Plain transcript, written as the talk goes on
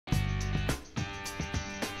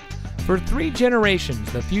For 3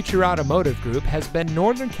 generations, the Future Automotive Group has been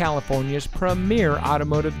Northern California's premier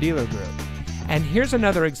automotive dealer group. And here's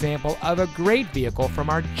another example of a great vehicle from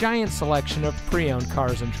our giant selection of pre-owned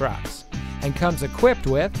cars and trucks. And comes equipped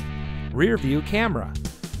with rear view camera,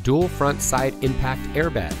 dual front side impact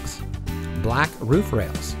airbags, black roof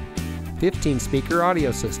rails, 15-speaker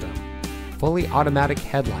audio system, fully automatic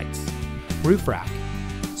headlights, roof rack,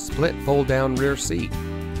 split fold-down rear seat,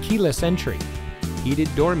 keyless entry,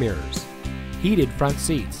 heated door mirrors, heated front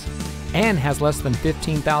seats, and has less than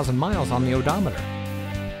 15,000 miles on the odometer.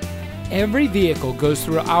 Every vehicle goes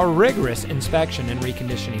through our rigorous inspection and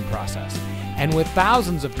reconditioning process. And with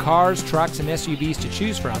thousands of cars, trucks, and SUVs to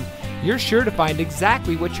choose from, you're sure to find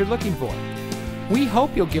exactly what you're looking for. We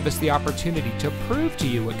hope you'll give us the opportunity to prove to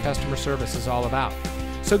you what customer service is all about.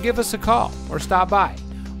 So give us a call or stop by.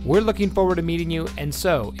 We're looking forward to meeting you, and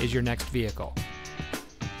so is your next vehicle.